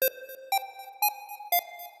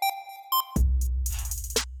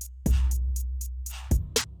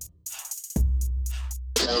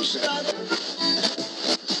I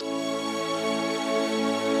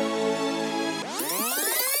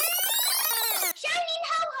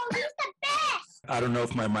don't know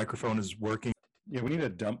if my microphone is working. Yeah, we need a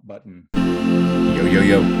dump button. Yo, yo,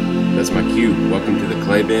 yo. That's my cue. Welcome to the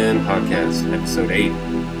CLAYBEN podcast, episode 8.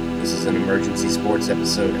 This is an emergency sports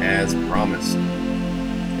episode as promised.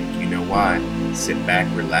 I think you know why. Sit back,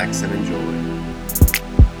 relax, and enjoy.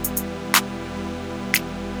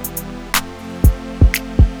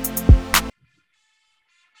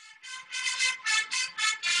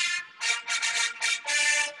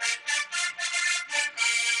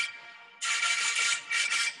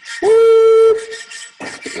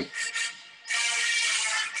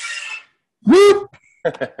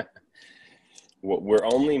 We're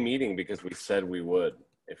only meeting because we said we would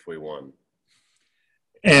if we won.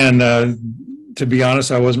 And to be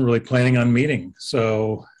honest, I wasn't really planning on meeting.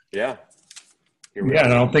 So yeah, and I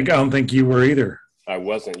don't think you were either. I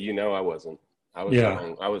wasn't. I wasn't. I was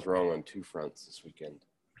wrong. I was wrong on two fronts this weekend.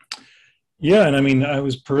 Yeah, and I mean, I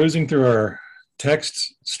was perusing through our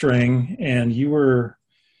text string, and you were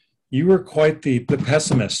quite the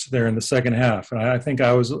pessimist there in the second half. And I think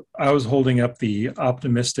I was holding up the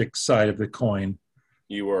optimistic side of the coin.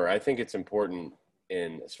 You were. I think it's important,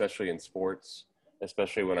 especially in sports,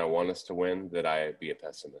 especially when I want us to win, that I be a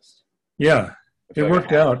pessimist. Yeah, it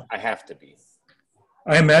worked out. I have to be.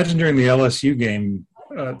 I imagine during the LSU game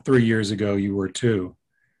 3 years ago, you were too.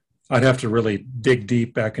 I'd have to really dig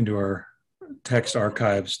deep back into our text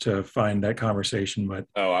archives to find that conversation. But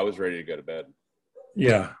I was ready to go to bed.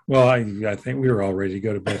 Yeah, well, I think we were all ready to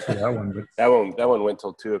go to bed for that one. But that one went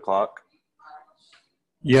till 2:00.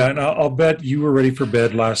 Yeah, and I'll bet you were ready for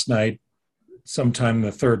bed last night, sometime in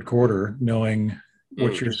the third quarter, knowing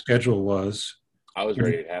what your schedule was. I was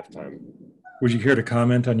ready at halftime. Would you care to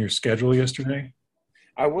comment on your schedule yesterday?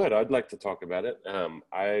 I would. I'd like to talk about it.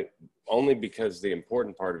 Only because the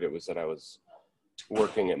important part of it was that I was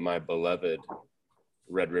working at my beloved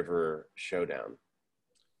Red River Showdown.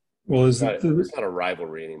 Well, it's not a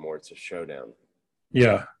rivalry anymore. It's a showdown.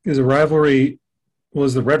 Yeah. Is a rivalry –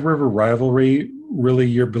 was the Red River rivalry really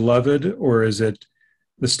your beloved, or is it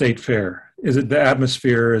the state fair? Is it the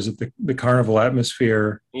atmosphere? Is it the carnival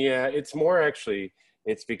atmosphere? Yeah, it's more actually –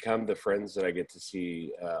 it's become the friends that I get to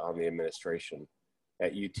see on the administration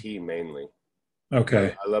at UT mainly.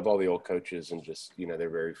 Okay. I love all the old coaches, and just, they're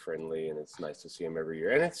very friendly, and it's nice to see them every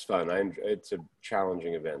year. And it's fun. It's a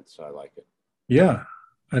challenging event, so I like it. Yeah.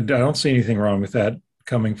 I don't see anything wrong with that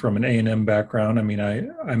coming from an A&M background. I mean,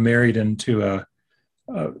 I married into a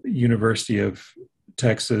University of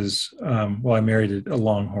Texas. I married a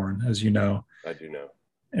Longhorn, as you know. I do know.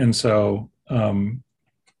 And so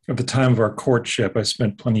at the time of our courtship, I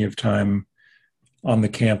spent plenty of time on the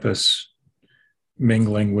campus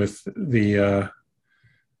mingling with the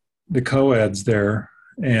co-eds there.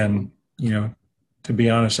 And, to be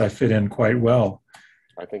honest, I fit in quite well.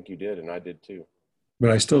 I think you did, and I did too. But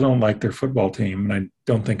I still don't like their football team, and I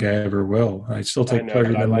don't think I ever will. I still take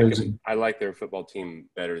pleasure in losing. I like their football team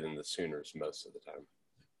better than the Sooners most of the time.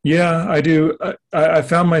 Yeah, I do. I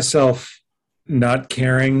found myself not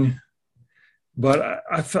caring, but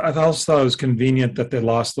I also thought it was convenient that they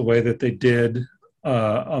lost the way that they did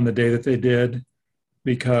on the day that they did,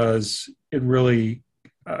 because it really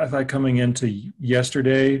 – I thought coming into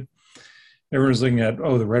yesterday – everyone's looking at,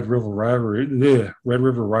 the Red River rivalry. The Red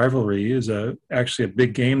River rivalry is actually a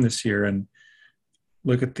big game this year. And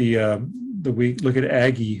look at look at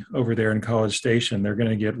Aggie over there in College Station. They're going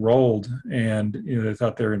to get rolled, and they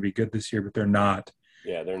thought they were going to be good this year, but they're not.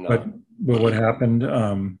 Yeah, they're not. But what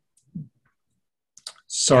happened?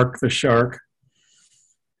 Sark the Shark.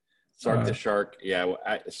 Sark the Shark. Yeah,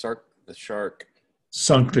 Sark the Shark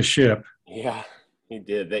sunk the ship. Yeah, he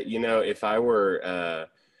did. That. If I were.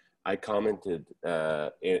 I commented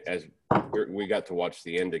as we got to watch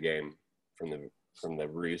the end of game from the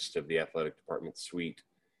roost of the athletic department suite,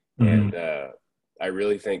 and I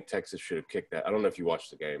really think Texas should have kicked that. I don't know if you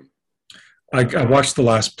watched the game. I watched the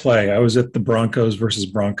last play. I was at the Broncos versus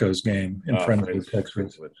Broncos game in Friendswood,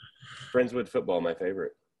 Texas. Friendswood football, my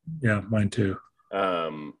favorite. Yeah, mine too.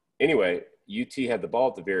 Anyway, UT had the ball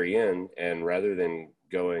at the very end, and rather than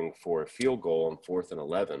going for a field goal on 4th and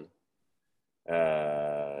 11.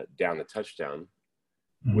 Down the touchdown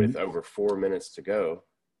with over 4 minutes to go,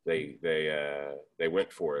 they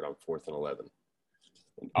went for it on 4th and 11.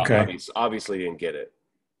 Okay. Obviously didn't get it.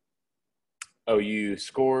 OU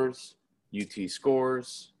scores, UT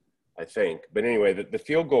scores, I think. But anyway, the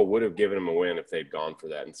field goal would have given them a win if they'd gone for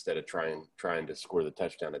that instead of trying to score the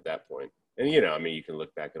touchdown at that point. And you can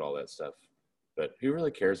look back at all that stuff, but who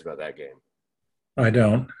really cares about that game? I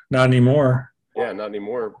don't. Not anymore. Yeah, not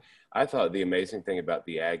anymore. I thought the amazing thing about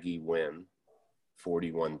the Aggie win,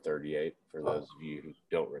 41-38, for those of you who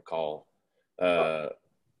don't recall, uh,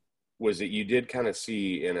 was that you did kind of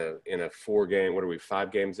see in a 4 game, what are we,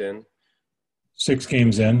 5 games in? 6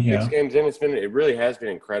 games in, Six yeah. games in, it really has been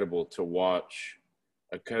incredible to watch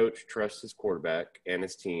a coach trust his quarterback and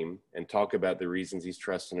his team and talk about the reasons he's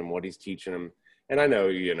trusting him, what he's teaching him. And I know,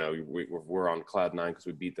 we're on cloud nine because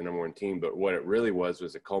we beat the number one team, but what it really was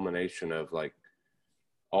a culmination of like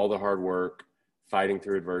all the hard work, fighting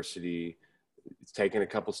through adversity. It's taken a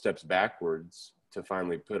couple steps backwards to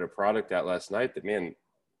finally put a product out last night that, man,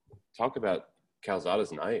 talk about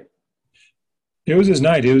Calzada's night. It was his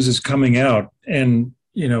night. It was his coming out. And,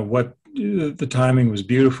 what the timing was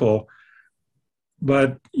beautiful.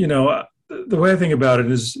 But, the way I think about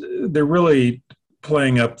it is they're really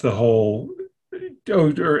playing up the whole,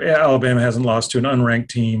 or Alabama hasn't lost to an unranked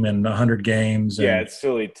team in 100 games. Yeah, And it's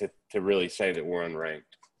silly to really say that we're unranked.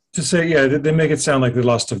 to say, yeah, they make it sound like they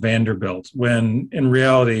lost to Vanderbilt, when in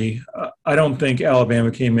reality, I don't think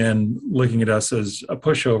Alabama came in looking at us as a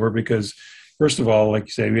pushover because, first of all, like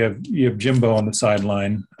you say, you have Jimbo on the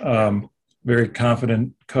sideline, very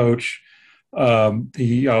confident coach.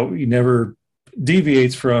 He never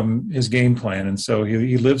deviates from his game plan, and so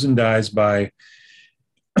he lives and dies by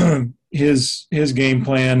his game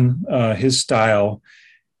plan, his style.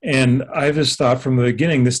 And I just thought from the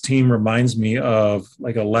beginning, this team reminds me of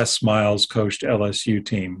like a Les Miles coached LSU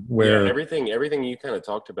team, Yeah, where everything you kind of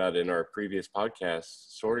talked about in our previous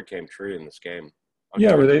podcast sort of came true in this game. I'll yeah,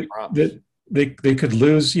 give where you props. they could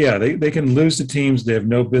lose. Yeah, they can lose to teams they have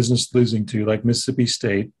no business losing to, like Mississippi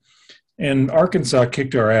State and Arkansas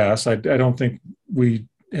kicked our ass. I don't think we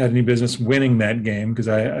had any business winning that game because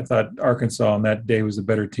I thought Arkansas on that day was a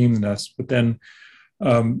better team than us. But then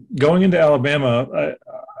going into Alabama,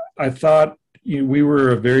 I thought we were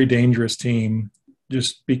a very dangerous team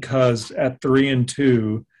just because at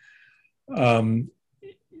 3-2,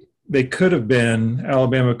 they could have been,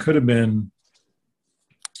 Alabama could have been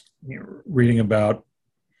reading about,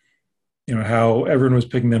 how everyone was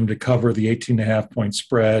picking them to cover the 18.5 point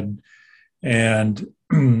spread and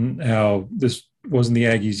how this wasn't the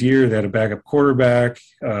Aggies' year. They had a backup quarterback.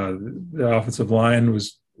 The offensive line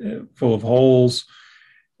was full of holes.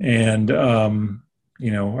 And,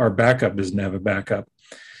 our backup doesn't have a backup.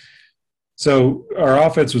 So our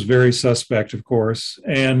offense was very suspect, of course.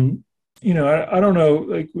 And, I don't know,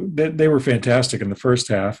 like they were fantastic in the first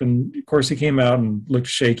half. And of course, he came out and looked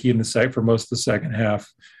shaky in the site for most of the second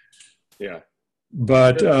half. Yeah.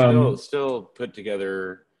 But still put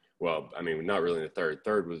together. Well, I mean, not really in the third.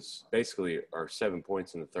 Third was basically our 7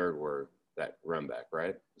 points in the third were that run back,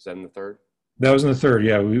 right? Was that in the third? that was in the third.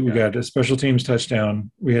 Yeah, we got a special teams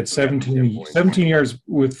touchdown. We had 17 yards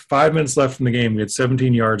with 5 minutes left in the game. We had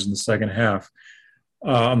 17 yards in the second half.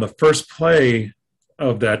 On the first play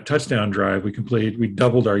of that touchdown drive, we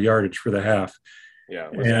doubled our yardage for the half. Yeah.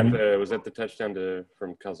 Was that the touchdown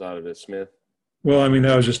from Calzada to Smith? Well, I mean,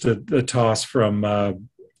 that was just a toss from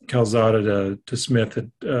Calzada to Smith at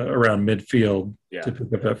around midfield to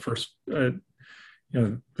pick up that first,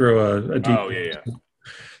 throw a deep. Oh, yeah.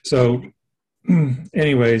 So,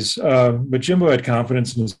 anyways, but Jimbo had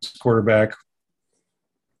confidence in his quarterback,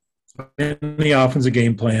 in the offensive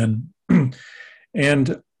game plan,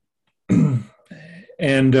 and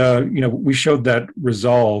we showed that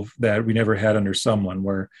resolve that we never had under someone.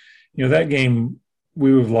 Where, that game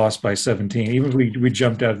we would have lost by 17. Even if we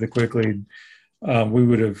jumped out of the quick lead, we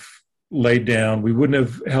would have laid down. We wouldn't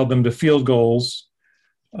have held them to field goals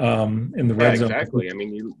in the red zone. Exactly. I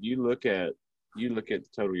mean, you look at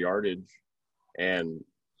total yardage, and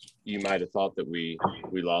you might have thought that we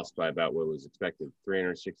lost by about what was expected: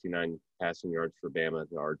 369 passing yards for Bama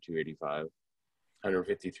to our 285,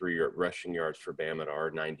 153 rushing yards for Bama to our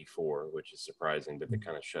 94, which is surprising, but they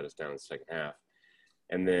kind of shut us down in the second half.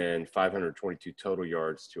 And then 522 total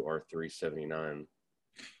yards to our 379.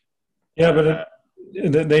 Yeah, but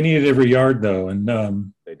they needed every yard though, and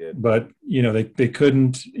they did. But they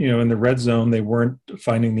couldn't. In the red zone, they weren't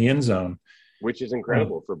finding the end zone, which is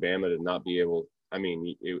incredible for Bama to not be able. I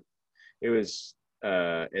mean, it was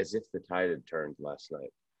as if the tide had turned last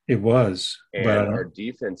night. It was, and our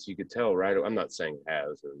defense, you could tell right. I'm not saying it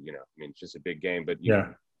has, or I mean, it's just a big game, but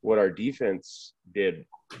what our defense did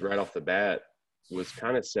right off the bat was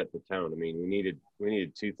kind of set the tone. I mean, we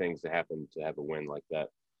needed two things to happen to have a win like that.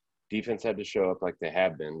 Defense had to show up like they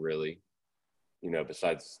have been, really,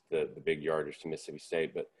 besides the big yardage to Mississippi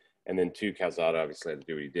State. And then two, Calzada obviously had to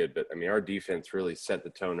do what he did. But, I mean, our defense really set the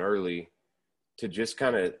tone early to just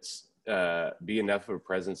kind of be enough of a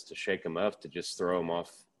presence to shake them up, to just throw them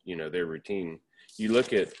off, their routine. you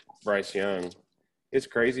look at Bryce Young, it's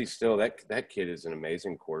crazy still. That kid is an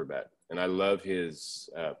amazing quarterback, and I love his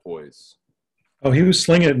poise. Oh, he was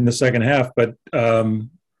slinging it in the second half, but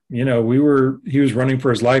he was running for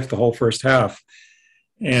his life the whole first half,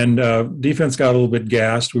 and defense got a little bit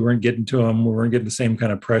gassed. We weren't getting to him. We weren't getting the same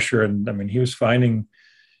kind of pressure, and I mean, he was finding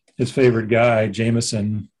his favorite guy,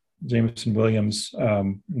 Jameson Williams,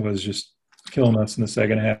 was just killing us in the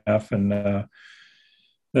second half, and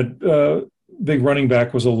that big running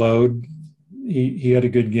back was a load. He had a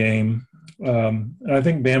good game. And I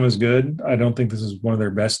think Bama's good. I don't think this is one of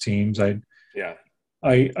their best teams. Yeah.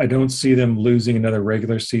 I don't see them losing another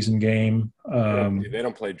regular season game. They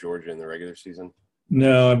don't play Georgia in the regular season.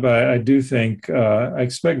 No, but I do think I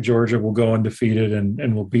expect Georgia will go undefeated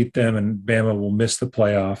and will beat them, and Bama will miss the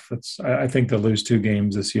playoff. I think they'll lose 2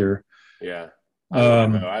 games this year. Yeah. I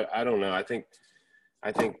don't know. I think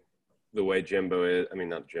the way Jimbo is, I mean,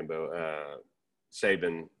 not Jimbo,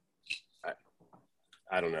 Saban,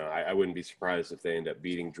 I don't know. I wouldn't be surprised if they end up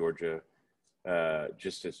beating Georgia,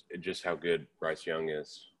 just how good Bryce Young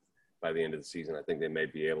is by the end of the season. I think they may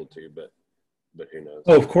be able to, but who knows?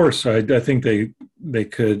 Oh, of course. I think they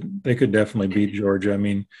could definitely beat Georgia. I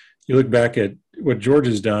mean, you look back at what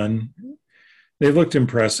Georgia's done; they've looked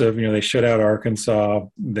impressive. You know, they shut out Arkansas.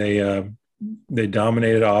 They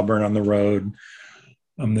dominated Auburn on the road.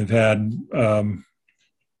 They've had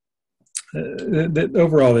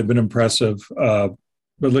overall they've been impressive.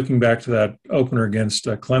 But looking back to that opener against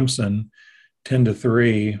Clemson,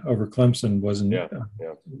 10-3 over Clemson wasn't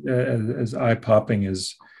as eye popping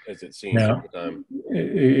as it seems now. All the time.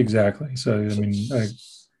 Exactly. So I mean,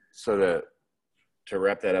 so to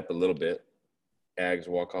wrap that up a little bit, Ags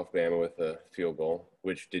walk off Bama with a field goal.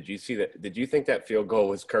 Which did you see that? Did you think that field goal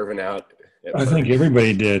was curving out? I think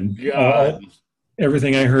everybody did. God.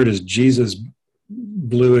 Everything I heard is Jesus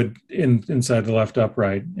blew it inside the left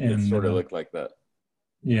upright, and it sort of looked like that.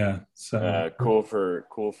 Yeah. So cool for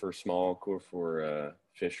Small, cool for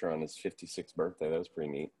Fisher on his 56th birthday. That was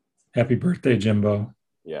pretty neat. Happy birthday, Jimbo.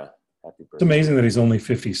 Yeah. Happy birthday. It's amazing that he's only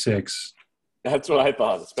 56. That's what I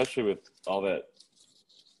thought, especially with all that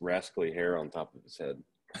rascally hair on top of his head.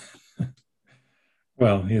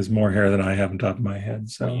 Well, he has more hair than I have on top of my head.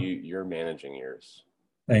 So you're managing yours.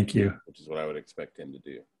 Thank you. Which is what I would expect him to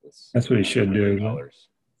do. That's what he should do.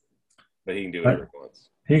 But he can do whatever he wants.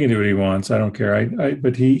 He can do what he wants. I don't care.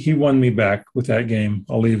 But he won me back with that game.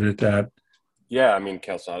 I'll leave it at that. Yeah, I mean,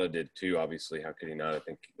 Calzada did too. Obviously, how could he not? I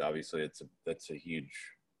think obviously that's a huge.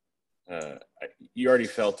 You already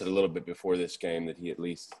felt it a little bit before this game that he at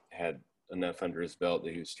least had enough under his belt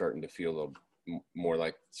that he was starting to feel a little more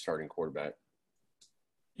like starting quarterback.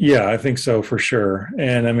 Yeah, I think so for sure.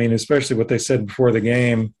 And I mean, especially what they said before the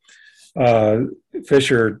game,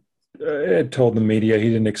 Fisher had told the media he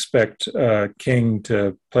didn't expect King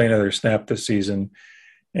to play another snap this season.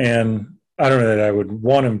 And I don't know that I would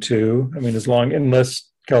want him to. I mean, unless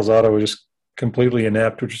Calzada was just completely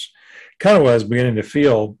inept, which kind of what I was beginning to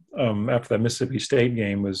feel after that Mississippi State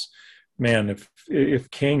game was, man, if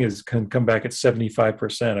King can come back at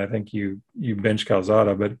 75%, I think you bench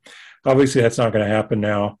Calzada. But obviously that's not going to happen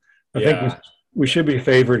now. I think we should be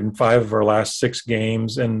favored in 5 of our last 6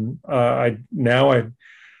 games. And I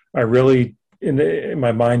really, in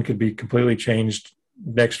my mind, could be completely changed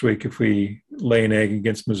next week if we lay an egg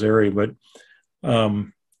against Missouri. But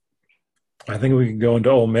I think we can go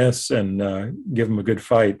into Ole Miss and give them a good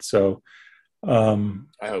fight. So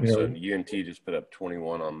I hope so. UNT just put up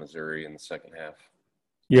 21 on Missouri in the second half.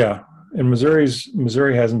 Yeah, and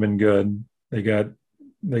Missouri hasn't been good. They got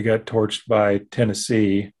torched by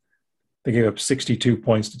Tennessee. They gave up 62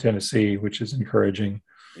 points to Tennessee, which is encouraging.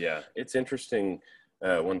 Yeah, it's interesting.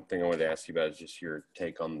 One thing I wanted to ask you about is just your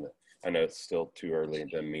take on I know it's still too early and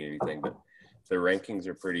doesn't mean anything, but the rankings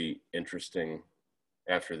are pretty interesting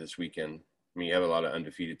after this weekend. I mean, you have a lot of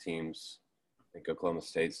undefeated teams. I think Oklahoma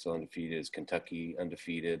State's still undefeated. Is Kentucky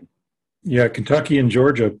undefeated? Yeah, Kentucky and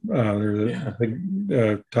Georgia. They're the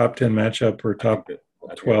big top 10 matchup or top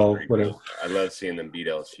 12, whatever. Cool. I love seeing them beat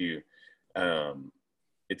LSU.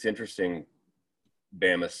 It's interesting.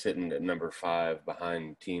 Bama sitting at number 5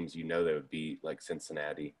 behind teams they would beat, like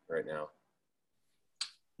Cincinnati right now.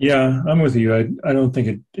 Yeah, I'm with you. I don't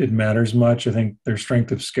think it matters much. I think their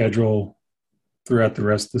strength of schedule throughout the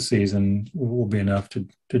rest of the season will be enough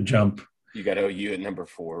to jump. You got OU at number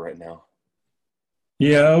 4 right now.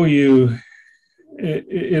 Yeah, OU.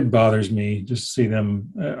 It bothers me just to see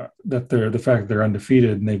them the fact that they're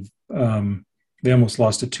undefeated and they almost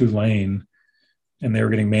lost to Tulane, and they were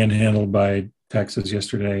getting manhandled by Texas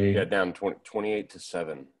yesterday. Yeah, down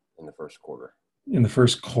 28-7 in the first quarter. in the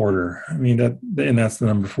first quarter. I mean and that's the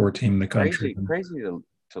number 4 team in the country. Crazy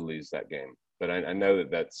to lose that game. But I know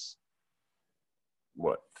that's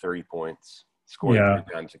what 3 points scored Yeah,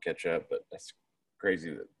 3 times to catch up. But that's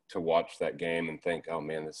crazy to watch that game and think, oh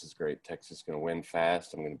man, this is great. Texas is going to win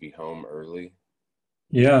fast. I'm going to be home early.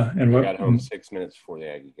 yeah, and I what got home 6 minutes before the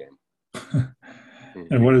Aggie game.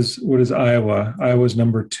 and what is Iowa? Iowa's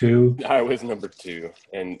number 2. I was number 2,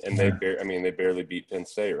 and Yeah. they barely beat Penn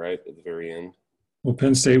State right at the very end. Well,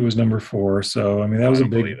 Penn State was number 4, so I mean that I was a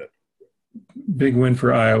don't believe it. big win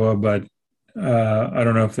for Iowa, but I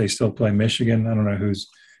don't know if they still play Michigan. I don't know who's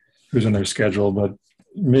on their schedule, but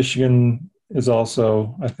Michigan is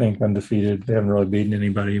also, I think, undefeated. They haven't really beaten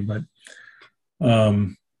anybody, but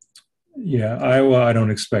yeah, Iowa. I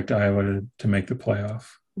don't expect Iowa to make the playoff.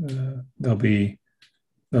 They'll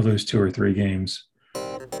lose 2 or 3 games.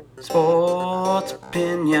 Sports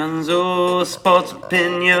opinions, oh, sports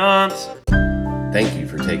opinions. Thank you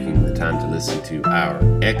for taking the time to listen to our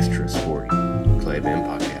extra sporty CLAYBEN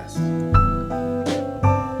podcast.